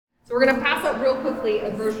We're going to pass out real quickly a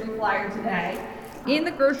grocery flyer today. In the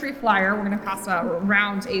grocery flyer, we're going to pass out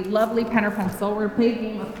around a lovely pen or pencil. We're going to play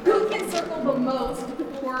a game of who can circle the most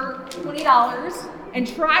for $20 and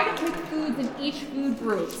try to pick foods in each food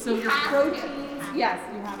group. So your proteins, yes,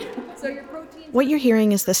 you have to. So your proteins. What you're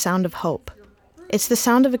hearing is the sound of hope. It's the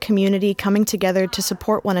sound of a community coming together to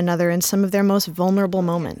support one another in some of their most vulnerable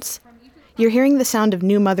moments. You're hearing the sound of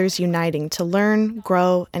new mothers uniting to learn,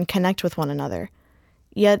 grow, and connect with one another.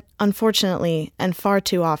 Yet, unfortunately, and far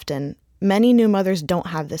too often, many new mothers don't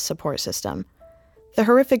have this support system. The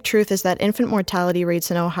horrific truth is that infant mortality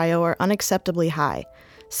rates in Ohio are unacceptably high,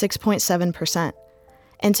 6.7%.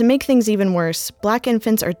 And to make things even worse, Black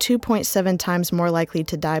infants are 2.7 times more likely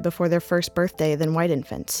to die before their first birthday than white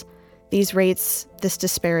infants. These rates, this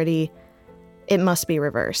disparity, it must be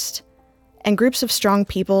reversed. And groups of strong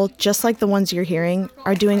people, just like the ones you're hearing,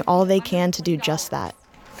 are doing all they can to do just that.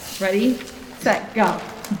 Ready, set, go.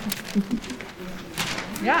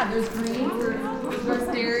 Yeah, there's green, there's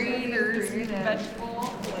dairy, there's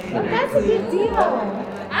vegetable. That's a good deal.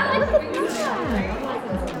 I like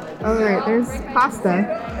the All right, there's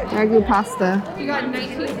pasta. Ragu pasta. You got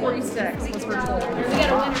 1946 was her total. We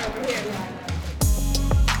got a winner over here.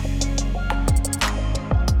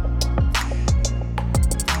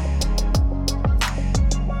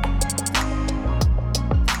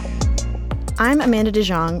 I'm Amanda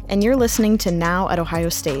DeJong, and you're listening to Now at Ohio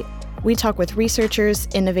State. We talk with researchers,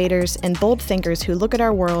 innovators, and bold thinkers who look at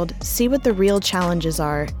our world, see what the real challenges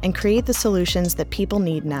are, and create the solutions that people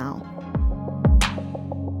need now.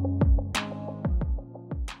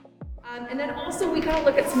 And then also we kind of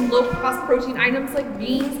look at some low-cost protein items like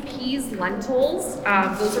beans, peas, lentils.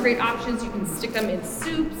 Those are great options. You can stick them in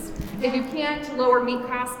soups. If you can't, to lower meat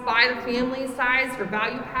costs, buy the family size or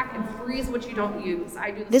value pack and freeze what you don't use.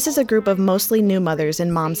 This is a group of mostly new mothers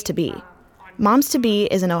and moms-to-be. Moms2Be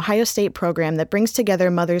is an Ohio State program that brings together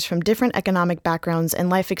mothers from different economic backgrounds and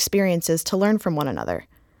life experiences to learn from one another.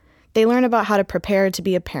 They learn about how to prepare to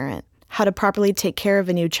be a parent, how to properly take care of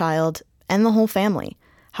a new child, and the whole family,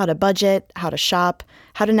 how to budget, how to shop,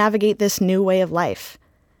 how to navigate this new way of life.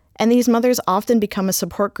 And these mothers often become a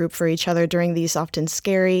support group for each other during these often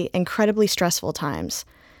scary, incredibly stressful times.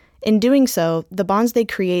 In doing so, the bonds they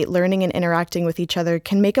create learning and interacting with each other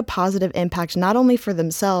can make a positive impact not only for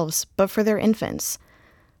themselves, but for their infants.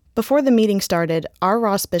 Before the meeting started, our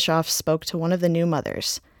Ross Bischoff spoke to one of the new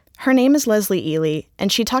mothers. Her name is Leslie Ely,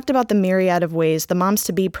 and she talked about the myriad of ways the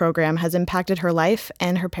Moms2Be program has impacted her life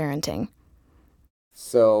and her parenting.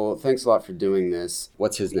 So, thanks a lot for doing this.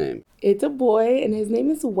 What's his name? It's a boy, and his name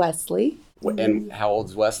is Wesley. And how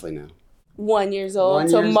old's Wesley now? 1 year old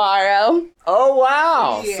tomorrow. Oh,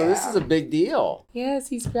 wow. Yeah. So this is a big deal. Yes,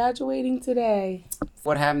 he's graduating today.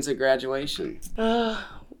 What happens at graduation?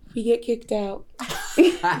 We get kicked out.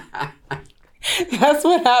 That's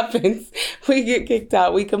what happens. We get kicked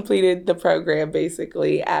out. We completed the program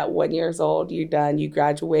basically at 1 year old. You're done. You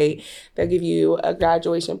graduate. They'll give you a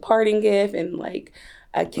graduation parting gift and like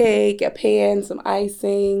a cake, a pan, some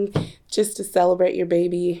icing, just to celebrate your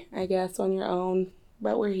baby, I guess, on your own.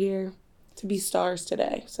 But we're here to be stars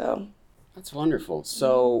today, so. That's wonderful.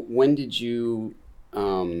 So when did you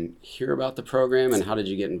hear about the program and how did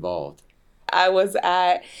you get involved? I was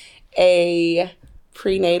at a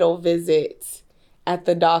prenatal visit at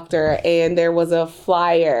the doctor and there was a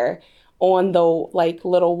flyer on the like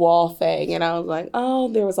little wall thing and I was like, oh,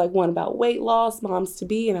 there was like one about weight loss,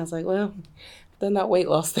 Moms2Be, and I was like, well, I've done that weight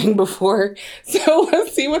loss thing before, so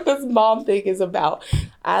let's see what this mom thing is about.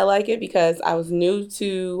 I like it because I was new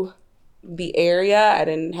to the area. I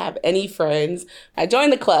didn't have any friends. I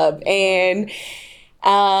joined the club and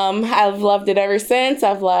I've loved it ever since.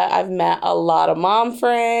 I've met a lot of mom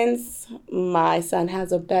friends. My son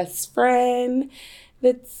has a best friend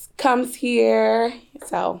that comes here.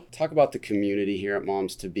 So talk about the community here at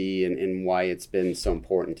Moms2Be and why it's been so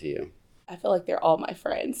important to you. I feel like they're all my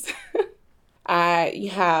friends. I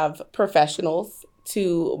have professionals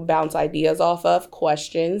to bounce ideas off of,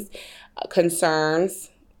 questions, concerns,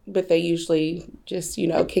 but they usually just,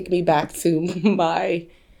 kick me back to my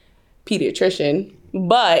pediatrician.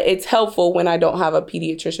 But it's helpful when I don't have a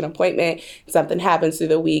pediatrician appointment. Something happens through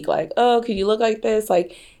the week, like, oh, could you look like this?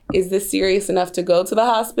 Like, is this serious enough to go to the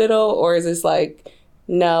hospital? Or is this like,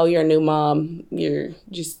 no, you're a new mom. You're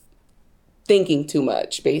just thinking too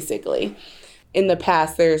much, basically. In the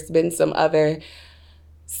past, there's been some other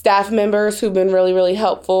staff members who've been really, really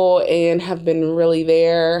helpful and have been really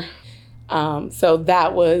there. So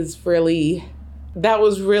that was really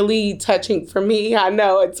touching for me. I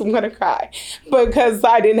know I'm going to cry because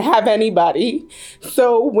I didn't have anybody.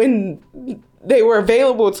 So when they were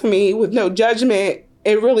available to me with no judgment,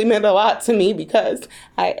 it really meant a lot to me because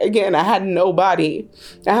I had nobody.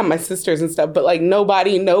 I had my sisters and stuff, but like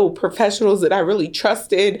nobody, no professionals that I really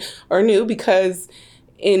trusted or knew, because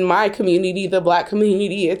in my community, the Black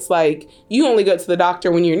community, it's like you only go to the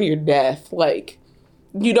doctor when you're near death. Like,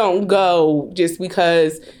 you don't go just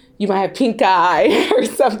because you might have pink eye or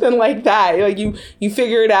something like that. Like you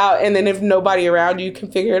figure it out, and then if nobody around you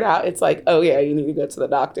can figure it out, it's like, oh yeah, you need to go to the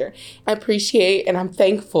doctor. I appreciate and I'm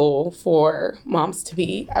thankful for moms to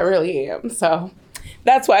be. I really am. So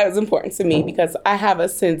that's why it was important to me, because I have a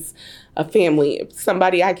sense of family,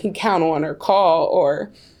 somebody I can count on or call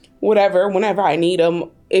or whatever whenever I need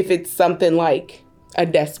them. If it's something like a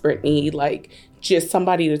desperate need, like just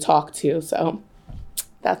somebody to talk to. So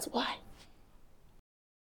that's why.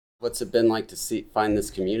 What's it been like to find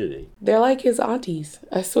this community? They're like his aunties,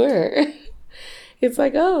 I swear. It's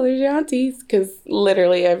like, oh, there's your aunties. Because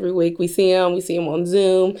literally every week we see him on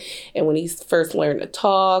Zoom. And when he's first learned to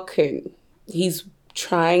talk, and he's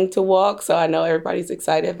trying to walk, so I know everybody's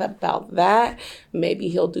excited about that. Maybe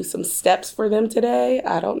he'll do some steps for them today.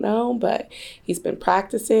 I don't know, but he's been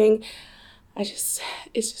practicing. It's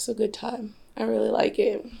just a good time. I really like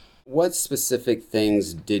it. What specific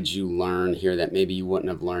things did you learn here that maybe you wouldn't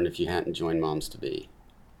have learned if you hadn't joined Moms to Be?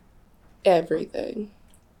 Everything.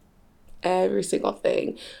 Every single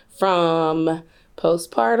thing. From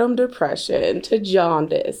postpartum depression to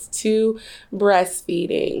jaundice to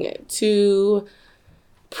breastfeeding to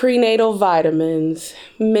prenatal vitamins,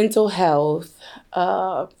 mental health,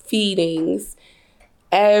 feedings.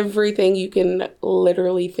 Everything you can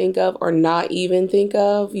literally think of or not even think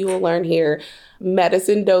of, you will learn here.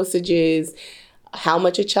 Medicine dosages, how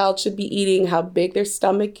much a child should be eating, how big their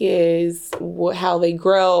stomach is, how they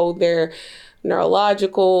grow, their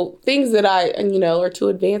neurological things that are too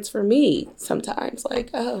advanced for me sometimes. Like,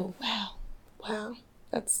 oh, wow,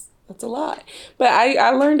 that's a lot. But I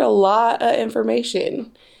learned a lot of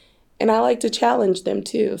information. And I like to challenge them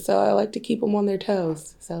too. So I like to keep them on their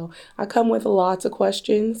toes. So I come with lots of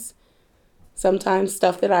questions. Sometimes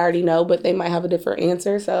stuff that I already know, but they might have a different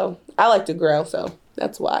answer. So I like to grow. So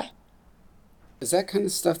that's why. Is that kind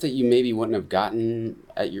of stuff that you maybe wouldn't have gotten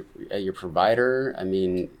at your provider? I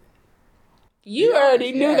mean, you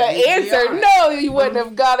already knew the answer. No, you wouldn't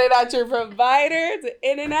have got it at your provider. It's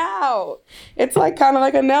in and out. It's like kind of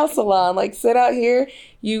like a nail salon. Like, sit out here.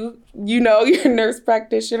 You know your nurse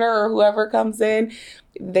practitioner or whoever comes in.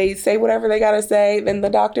 They say whatever they got to say. Then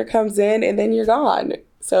the doctor comes in and then you're gone.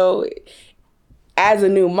 So as a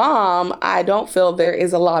new mom, I don't feel there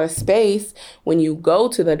is a lot of space when you go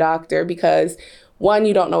to the doctor because, one,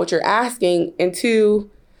 you don't know what you're asking. And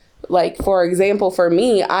two, like, for example, for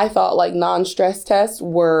me, I thought like non-stress tests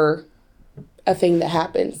were a thing that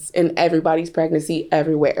happens in everybody's pregnancy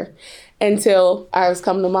everywhere until I was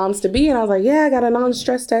coming to Moms to Be and I was like, yeah, I got a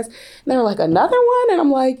non-stress test. And they were like, another one? And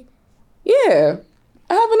I'm like, yeah,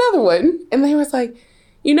 I have another one. And they was like,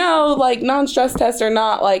 like non-stress tests are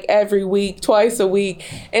not like every week, twice a week.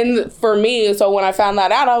 And for me, so when I found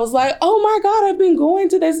that out, I was like, oh my God, I've been going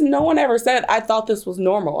to this. No one ever said. I thought this was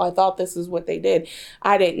normal. I thought this is what they did.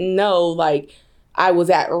 I didn't know like I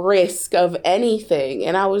was at risk of anything.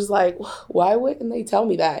 And I was like, why wouldn't they tell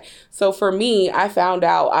me that? So for me, I found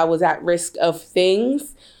out I was at risk of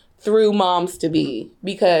things through Moms to Be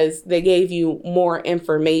because they gave you more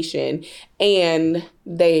information and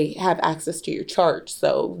they have access to your chart.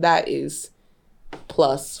 So that is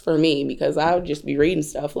plus for me because I would just be reading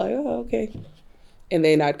stuff like, oh, okay. And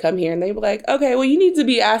then I'd come here and they'd be like, okay, well, you need to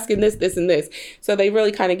be asking this, this, and this. So they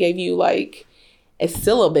really kind of gave you like a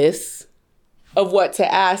syllabus of what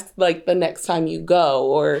to ask like the next time you go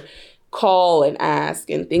or call and ask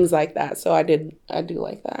and things like that. So I do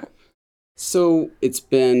like that. So it's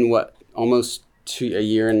been almost a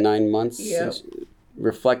year and 9 months since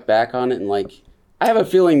reflect back on it and like I have a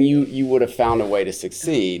feeling you would have found a way to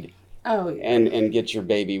succeed and get your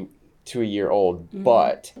baby to a year old. Mm-hmm.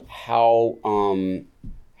 But how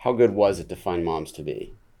good was it to find Moms to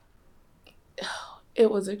Be? It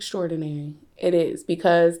was extraordinary. It is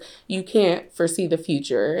because you can't foresee the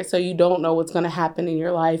future. So you don't know what's going to happen in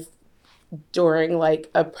your life during like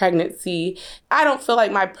a pregnancy. I don't feel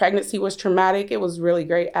like my pregnancy was traumatic. It was really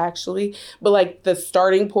great actually. But like the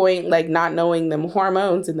starting point, like not knowing them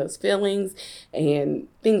hormones and those feelings and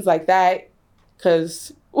things like that.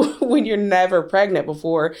 Because when you're never pregnant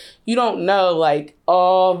before, you don't know like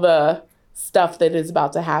all the stuff that is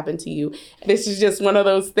about to happen to you. This is just one of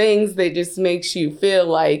those things that just makes you feel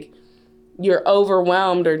like you're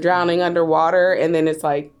overwhelmed or drowning underwater, and then it's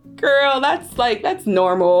like, girl, that's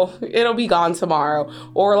normal. It'll be gone tomorrow.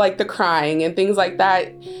 Or like the crying and things like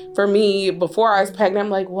that. For me, before I was pregnant,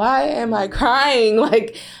 I'm like, why am I crying?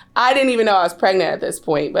 Like, I didn't even know I was pregnant at this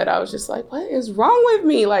point, but I was just like, what is wrong with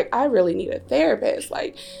me? Like, I really need a therapist.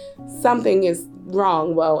 Like, something is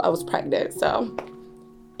wrong. Well, I was pregnant, so.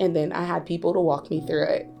 And then I had people to walk me through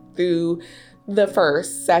it. Through the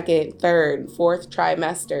first, second, third, fourth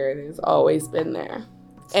trimester, it's always been there.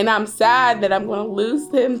 And I'm sad that I'm going to lose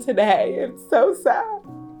them today. It's so sad.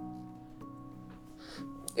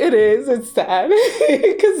 It is. It's sad.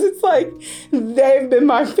 Because it's like they've been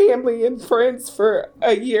my family and friends for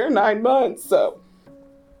a year, 9 months. So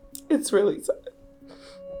it's really sad.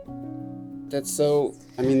 That's so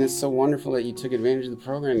wonderful that you took advantage of the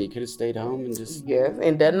program. You could have stayed home and just... Yes,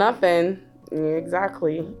 and done nothing. Yeah,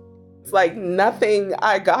 exactly. It's like nothing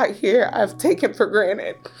I got here I've taken for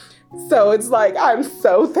granted. So it's like, I'm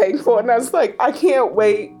so thankful. And I was like, I can't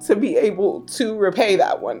wait to be able to repay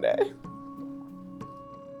that one day.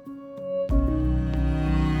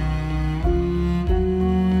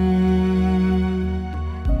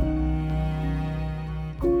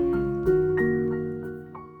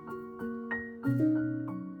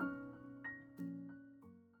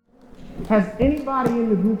 Has anybody in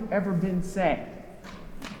the group ever been sad?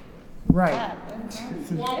 Right.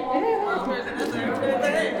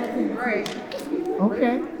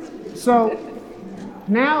 Okay. So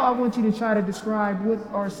now I want you to try to describe what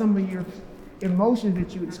are some of your emotions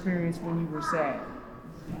that you experienced when you were sad.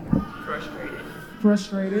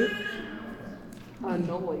 Frustrated.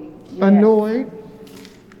 Annoyed.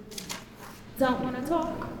 Don't want to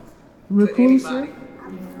talk. Reclusive.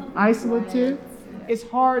 Isolative. It's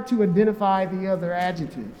hard to identify the other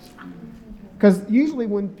adjectives. Because usually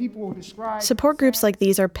when people describe... Support groups like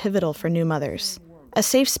these are pivotal for new mothers. A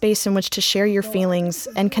safe space in which to share your feelings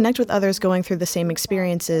and connect with others going through the same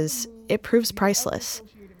experiences, it proves priceless.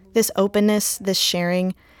 This openness, this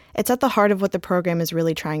sharing, it's at the heart of what the program is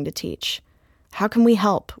really trying to teach. How can we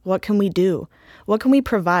help? What can we do? What can we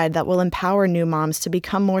provide that will empower new moms to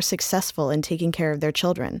become more successful in taking care of their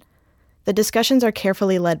children? The discussions are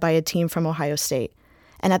carefully led by a team from Ohio State,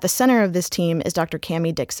 and at the center of this team is Dr.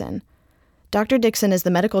 Cammie Dixon. Dr. Dixon is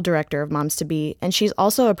the medical director of Moms to Be, and she's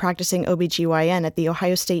also a practicing OBGYN at the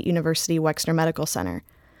Ohio State University Wexner Medical Center.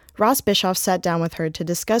 Ross Bischoff sat down with her to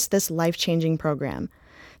discuss this life-changing program.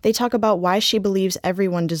 They talk about why she believes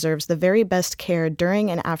everyone deserves the very best care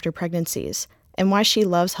during and after pregnancies, and why she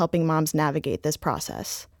loves helping moms navigate this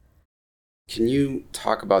process. Can you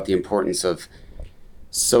talk about the importance of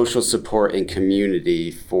social support and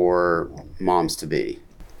community for Moms to Be?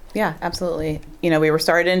 Yeah, absolutely. We were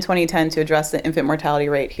started in 2010 to address the infant mortality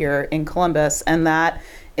rate here in Columbus, and that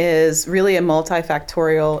is really a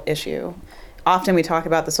multifactorial issue. Often we talk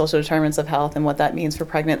about the social determinants of health and what that means for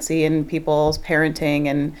pregnancy and people's parenting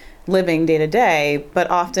and living day to day,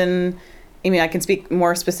 but often, I can speak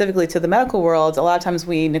more specifically to the medical world. A lot of times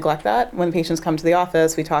we neglect that. When patients come to the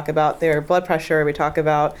office, we talk about their blood pressure, we talk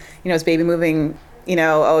about, is baby moving,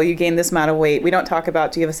 you gained this amount of weight. We don't talk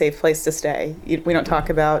about, do you have a safe place to stay? We don't talk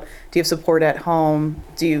about, do you have support at home?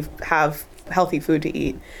 Do you have healthy food to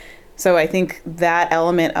eat? So I think that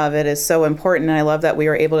element of it is so important, and I love that we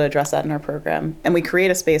were able to address that in our program. And we create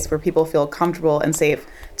a space where people feel comfortable and safe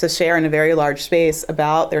to share in a very large space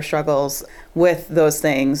about their struggles with those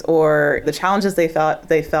things, or the challenges they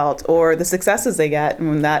felt, or the successes they get,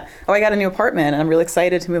 and that, I got a new apartment and I'm really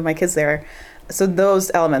excited to move my kids there. So those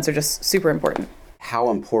elements are just super important. How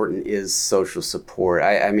important is social support?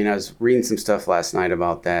 I was reading some stuff last night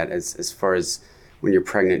about that as far as when you're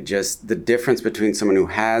pregnant, just the difference between someone who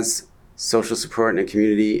has social support in a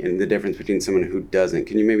community and the difference between someone who doesn't.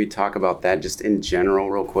 Can you maybe talk about that just in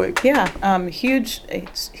general real quick? Yeah,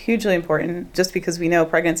 it's hugely important, just because we know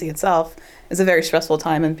pregnancy itself is a very stressful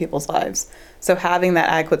time in people's lives. So having that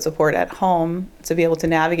adequate support at home to be able to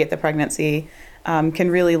navigate the pregnancy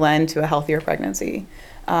can really lend to a healthier pregnancy.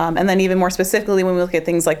 And then even more specifically, when we look at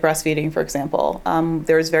things like breastfeeding, for example,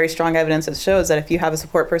 there's very strong evidence that shows that if you have a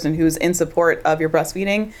support person who's in support of your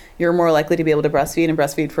breastfeeding, you're more likely to be able to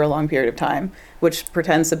breastfeed for a long period of time, which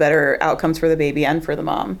portends to better outcomes for the baby and for the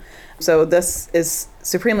mom. So this is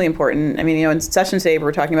supremely important. In session today,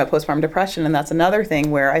 we're talking about postpartum depression, and that's another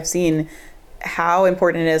thing where I've seen how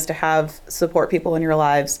important it is to have support people in your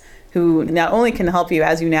lives who not only can help you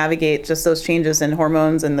as you navigate just those changes in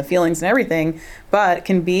hormones and the feelings and everything, but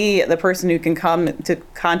can be the person who can come to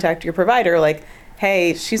contact your provider like,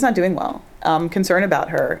 hey, she's not doing well. concern about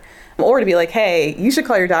her. Or to be like, hey, you should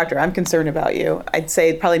call your doctor. I'm concerned about you. I'd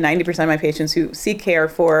say probably 90% of my patients who seek care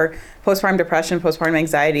for postpartum depression, postpartum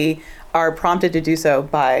anxiety are prompted to do so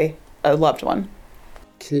by a loved one.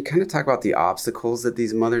 Can you kind of talk about the obstacles that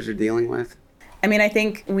these mothers are dealing with? I mean, I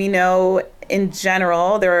think we know in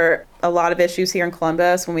general there are a lot of issues here in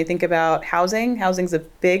Columbus. When we think about housing, housing's a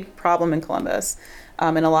big problem in Columbus.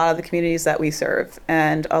 In a lot of the communities that we serve.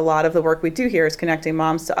 And a lot of the work we do here is connecting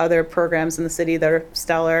moms to other programs in the city that are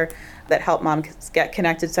stellar, that help moms get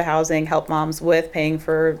connected to housing, help moms with paying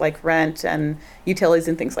for like rent and utilities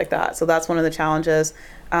and things like that. So that's one of the challenges.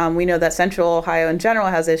 We know that Central Ohio in general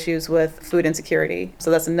has issues with food insecurity. So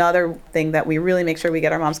that's another thing that we really make sure we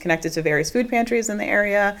get our moms connected to various food pantries in the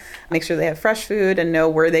area, make sure they have fresh food and know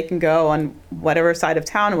where they can go on whatever side of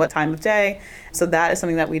town and what time of day. So that is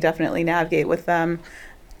something that we definitely navigate with them.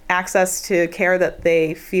 Access to care that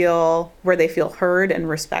they feel, where they feel heard and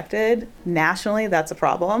respected nationally, that's a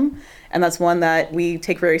problem. And that's one that we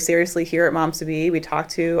take very seriously here at Moms to Be. We talk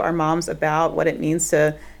to our moms about what it means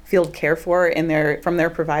to feel cared for from their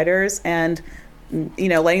providers, and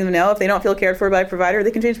letting them know if they don't feel cared for by a provider,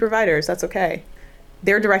 they can change providers. That's okay.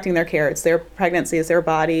 They're directing their care. It's their pregnancy, it's their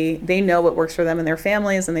body. They know what works for them and their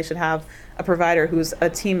families, and they should have a provider who's a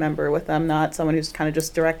team member with them, not someone who's kind of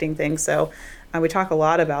just directing things. So we talk a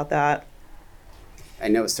lot about that. I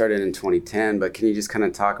know it started in 2010, but can you just kind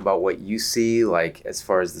of talk about what you see, like as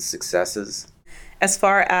far as the successes? As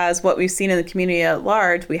far as what we've seen in the community at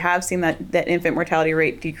large, we have seen that infant mortality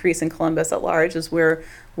rate decrease in Columbus at large, as we're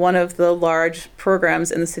one of the large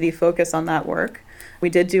programs in the city focused on that work. We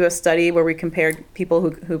did do a study where we compared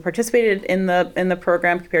people who participated in the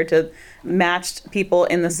program compared to matched people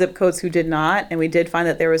in the zip codes who did not, and we did find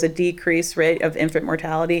that there was a decreased rate of infant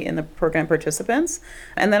mortality in the program participants.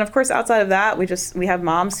 And then, of course, outside of that, we have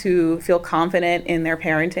moms who feel confident in their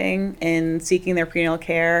parenting, in seeking their prenatal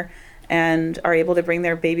care, and are able to bring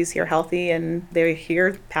their babies here healthy, and they're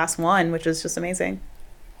here past one, which is just amazing.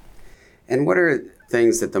 And what are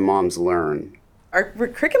things that the moms learn? Our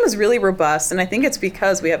curriculum is really robust, and I think it's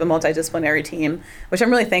because we have a multidisciplinary team, which I'm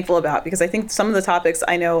really thankful about, because I think some of the topics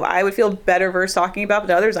I know I would feel better versed talking about,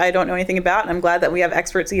 but others I don't know anything about, and I'm glad that we have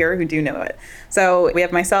experts here who do know it. So we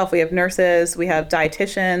have myself, we have nurses, we have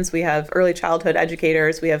dietitians, we have early childhood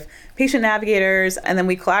educators, we have patient navigators, and then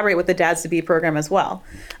we collaborate with the Dads to Be program as well.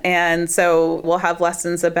 And so we'll have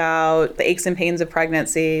lessons about the aches and pains of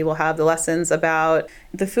pregnancy, we'll have the lessons about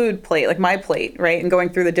the food plate, like my plate, right? And going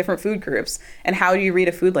through the different food groups and how do you read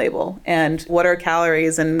a food label and what are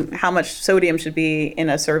calories and how much sodium should be in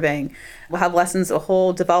a serving. We'll have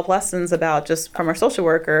develop lessons about just from our social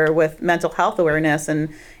worker with mental health awareness and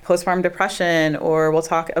postpartum depression, or we'll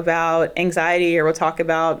talk about anxiety, or we'll talk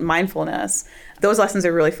about mindfulness. Those lessons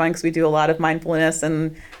are really fun because we do a lot of mindfulness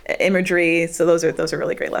and imagery. So those are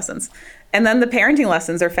really great lessons. And then the parenting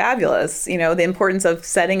lessons are fabulous. The importance of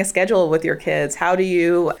setting a schedule with your kids. How do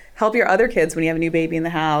you help your other kids when you have a new baby in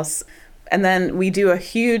the house? And then we do a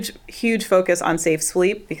huge, huge focus on safe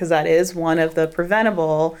sleep, because that is one of the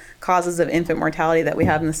preventable causes of infant mortality that we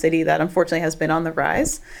have in the city that unfortunately has been on the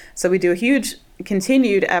rise. So we do a huge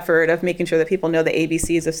continued effort of making sure that people know the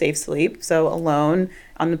ABCs of safe sleep. So alone,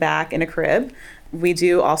 on the back, in a crib. We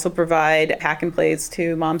do also provide pack and plays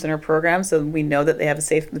to moms in our program, so we know that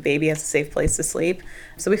the baby has a safe place to sleep.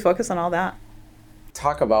 So we focus on all that.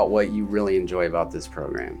 Talk about what you really enjoy about this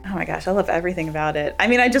program. Oh my gosh, I love everything about it. I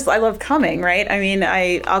mean, I love coming, right? I mean,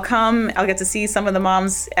 I'll come, I'll get to see some of the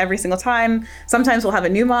moms every single time. Sometimes we'll have a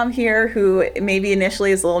new mom here who maybe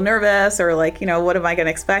initially is a little nervous, or like, what am I going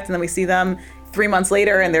to expect? And then we see them 3 months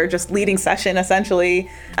later and they're just leading session essentially.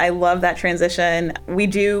 I love that transition. We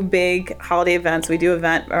do big holiday events. We do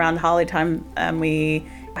event around the holiday time, and we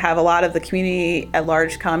have a lot of the community at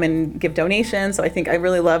large come and give donations. So I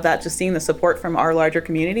really love that, just seeing the support from our larger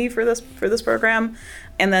community for this program.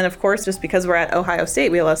 And then of course, just because we're at Ohio State,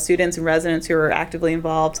 we have a lot of students and residents who are actively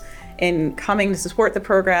involved in coming to support the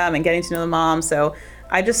program and getting to know the moms. So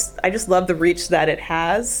I just love the reach that it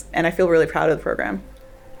has, and I feel really proud of the program.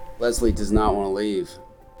 Leslie does not want to leave.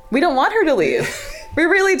 We don't want her to leave. We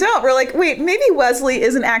really don't. We're like, wait, maybe Wesley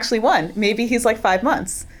isn't actually one. Maybe he's like 5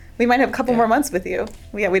 months. We might have a couple more months with you.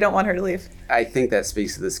 Yeah, we don't want her to leave. I think that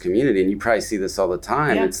speaks to this community, and you probably see this all the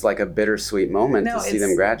time. Yeah. It's like a bittersweet moment to see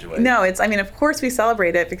them graduate. No, of course we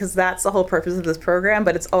celebrate it because that's the whole purpose of this program,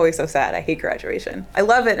 but it's always so sad. I hate graduation. I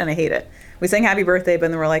love it and I hate it. We sing happy birthday,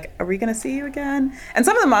 but then we're like, are we going to see you again? And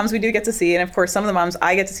some of the moms we do get to see, and of course some of the moms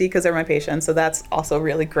I get to see because they're my patients, so that's also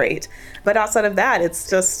really great. But outside of that, it's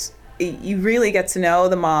just, you really get to know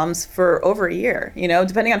the moms for over a year,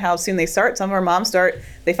 depending on how soon they start. Some of our moms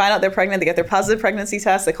they find out they're pregnant, they get their positive pregnancy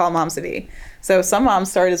test, they call moms to be. So some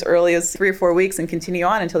moms start as early as 3 or 4 weeks and continue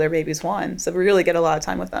on until their baby's 1. So we really get a lot of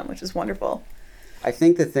time with them, which is wonderful. I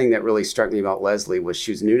think the thing that really struck me about Leslie was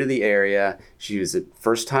she was new to the area. She was a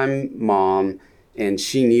first-time mom, and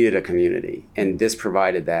she needed a community, and this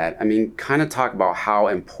provided that. I mean, kind of talk about how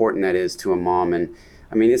important that is to a mom. And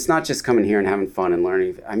I mean, it's not just coming here and having fun and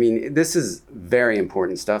learning. I mean, this is very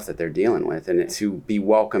important stuff that they're dealing with, and to be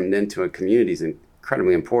welcomed into a community is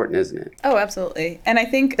incredibly important, isn't it? Oh, absolutely. And I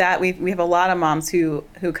think that we have a lot of moms who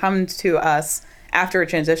come to us after a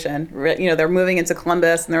transition. They're moving into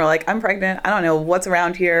Columbus and they're like, I'm pregnant, I don't know what's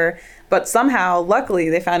around here. But somehow, luckily,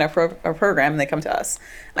 they found our program and they come to us.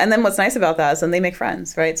 And then what's nice about that is then they make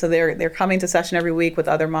friends, right? So they're coming to session every week with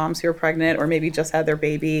other moms who are pregnant or maybe just had their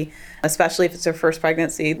baby, especially if it's their first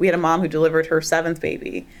pregnancy. We had a mom who delivered her 7th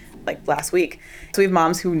baby like last week. So we have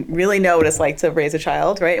moms who really know what it's like to raise a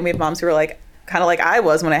child, right? And we have moms who are like, kind of like I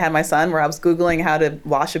was when I had my son, where I was Googling how to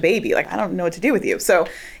wash a baby. Like, I don't know what to do with you. So,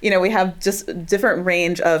 we have just a different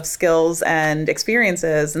range of skills and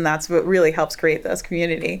experiences, and that's what really helps create this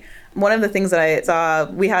community. One of the things that I saw,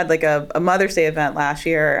 we had like a Mother's Day event last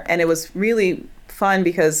year, and it was really fun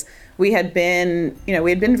because we had been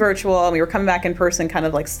virtual and we were coming back in person kind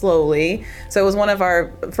of like slowly. So it was one of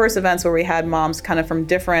our first events where we had moms kind of from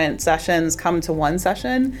different sessions come to one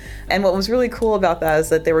session. And what was really cool about that is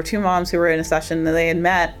that there were 2 moms who were in a session and they had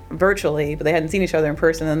met virtually, but they hadn't seen each other in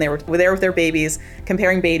person. And they were there with their babies,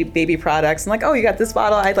 comparing baby products and like, oh, you got this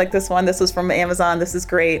bottle, I'd like this one. This was from Amazon. This is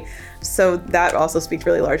great. So that also speaks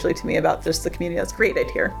really largely to me about just the community that's created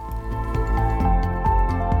here.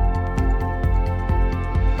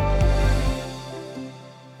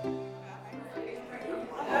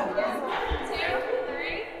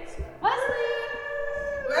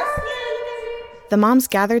 The moms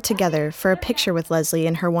gathered together for a picture with Leslie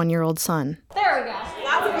and her 1-year-old son. There we go.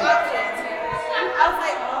 Lots of options. I was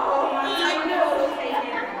like, oh, I know.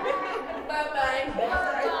 Bye-bye.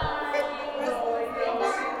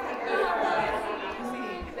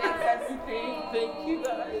 Thank you,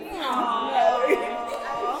 guys.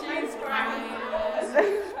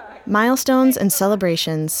 Milestones and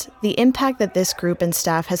celebrations, the impact that this group and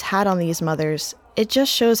staff has had on these mothers, it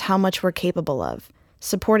just shows how much we're capable of,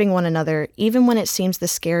 supporting one another even when it seems the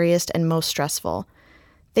scariest and most stressful.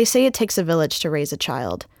 They say it takes a village to raise a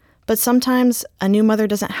child, but sometimes a new mother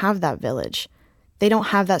doesn't have that village. They don't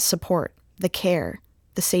have that support, the care,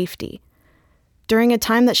 the safety. During a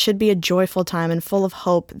time that should be a joyful time and full of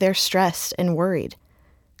hope, they're stressed and worried.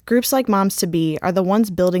 Groups like Moms to Be are the ones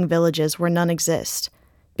building villages where none exist,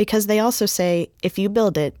 because they also say, if you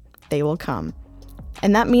build it, they will come.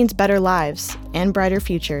 And that means better lives and brighter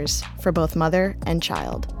futures for both mother and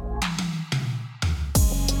child.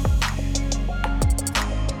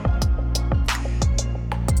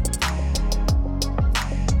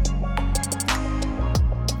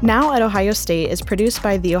 Now at Ohio State is produced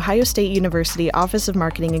by the Ohio State University Office of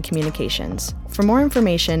Marketing and Communications. For more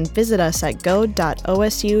information, visit us at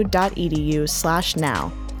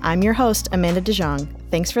go.osu.edu/now. I'm your host, Amanda DeJong.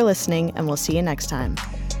 Thanks for listening, and we'll see you next time.